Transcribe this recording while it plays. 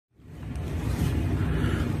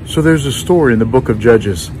So there's a story in the book of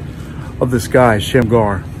Judges of this guy,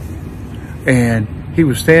 Shamgar. And he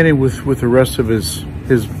was standing with the rest of his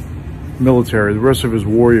military, the rest of his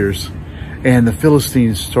warriors. And the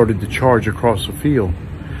Philistines started to charge across the field.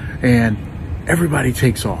 And everybody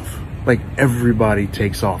takes off. Like everybody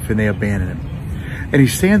takes off and they abandon him. And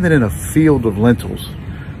he's standing in a field of lentils.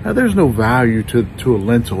 Now there's no value to a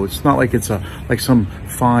lentil. It's not like it's like some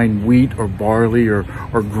fine wheat or barley or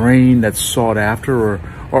grain that's sought after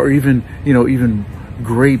or even, you know, even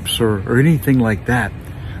grapes or anything like that.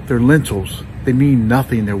 They're lentils. They mean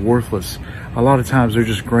nothing. They're worthless. A lot of times they're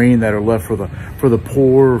just grain that are left for the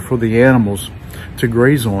poor or for the animals to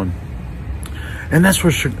graze on. And that's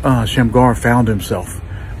where Shamgar found himself,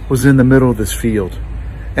 was in the middle of this field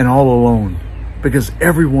and all alone, because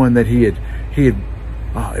everyone that he had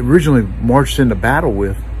originally marched into battle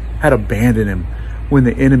with had abandoned him when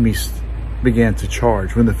the enemies began to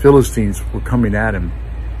charge, when the Philistines were coming at him.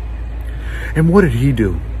 And what did he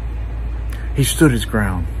do? He stood his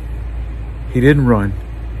ground. He didn't run.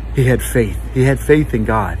 He had faith. He had faith in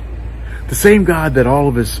God. The same God that all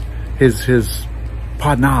of his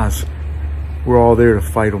padnas were all there to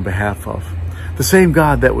fight on behalf of. The same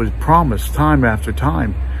God that was promised time after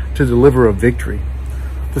time to deliver a victory.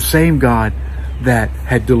 The same God that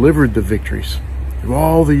had delivered the victories through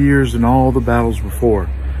all the years and all the battles before,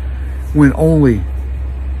 when only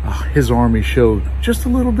his army showed just a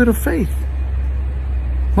little bit of faith.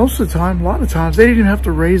 Most of the time, a lot of times, they didn't even have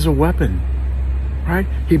to raise a weapon, right?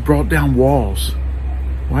 He brought down walls,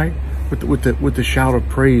 right? With the shout of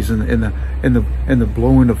praise and the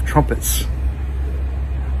blowing of trumpets.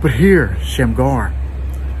 But here, Shamgar,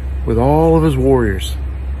 with all of his warriors,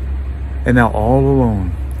 and now all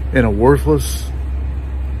alone in a worthless,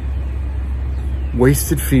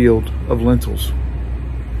 wasted field of lentils.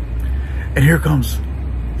 And here comes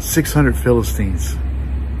 600 Philistines,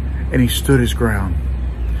 and he stood his ground.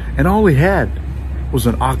 And all he had was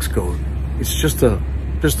an oxgoad. It's just a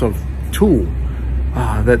tool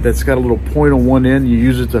that's got a little point on one end. You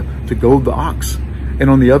use it to goad the ox. And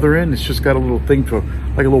on the other end, it's just got a little thing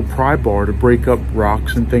like a little pry bar to break up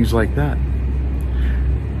rocks and things like that.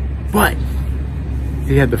 But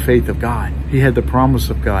he had the faith of God. He had the promise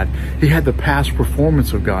of God. He had the past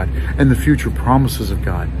performance of God and the future promises of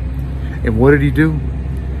God. And what did he do?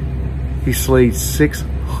 He slayed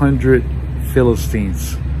 600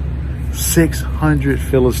 Philistines. 600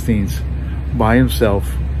 Philistines by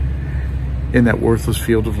himself in that worthless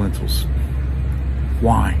field of lentils.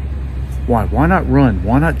 Why? Why? Why not run?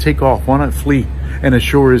 Why not take off? Why not flee and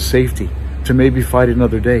assure his safety to maybe fight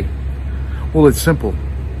another day? Well, it's simple.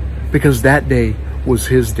 Because that day was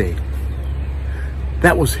his day.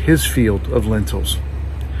 That was his field of lentils.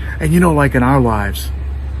 And you know, like in our lives,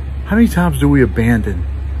 how many times do we abandon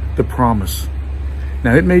the promise?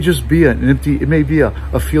 Now, it may just be it may be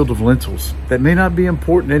a field of lentils that may not be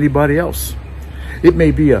important to anybody else. It may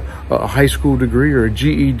be a high school degree or a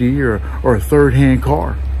GED or a third-hand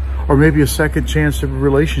car, or maybe a second chance of a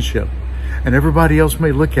relationship. And everybody else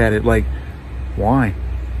may look at it like, why?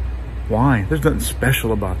 Why? There's nothing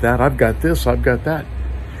special about that. I've got this, I've got that.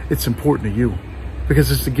 It's important to you because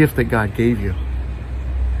it's the gift that God gave you.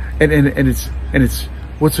 And it's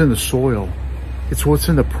what's in the soil. It's what's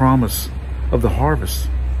in the promise of the harvest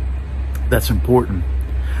that's important.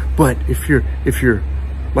 But if you're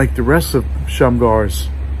like the rest of Shamgar's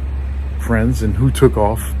friends and who took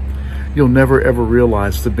off, you'll never ever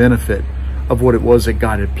realize the benefit of what it was that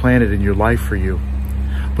God had planted in your life for you.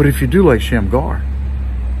 But if you do like Shamgar,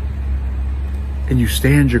 and you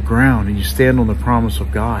stand your ground and you stand on the promise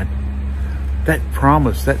of God, that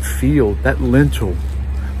promise, that field, that lentil,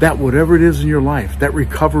 that whatever it is in your life, that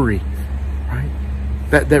recovery, right?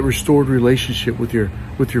 That restored relationship with your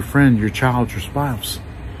friend, your child, your spouse,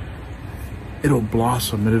 it'll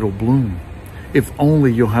blossom and it'll bloom if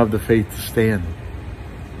only you'll have the faith to stand.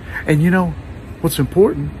 And you know, what's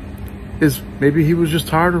important is maybe he was just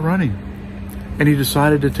tired of running and he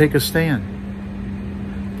decided to take a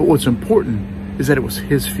stand. But what's important is that it was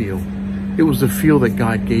his field. It was the field that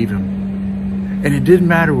God gave him. And it didn't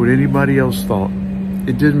matter what anybody else thought.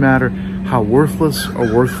 It didn't matter how worthless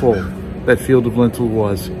or worthful that field of lentil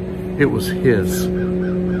was. It was his.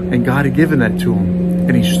 And God had given that to him.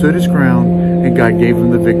 And he stood his ground and God gave him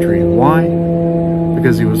the victory. Why?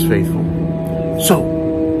 Because he was faithful. So,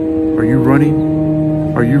 are you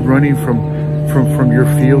running? Are you running from your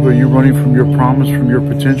field? Are you running from your promise, from your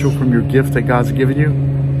potential, from your gift that God's given you?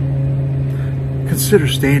 Consider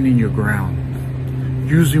standing your ground,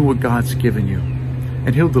 using what God's given you,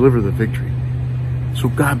 and he'll deliver the victory. So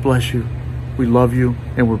God bless you. We love you,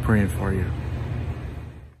 and we're praying for you.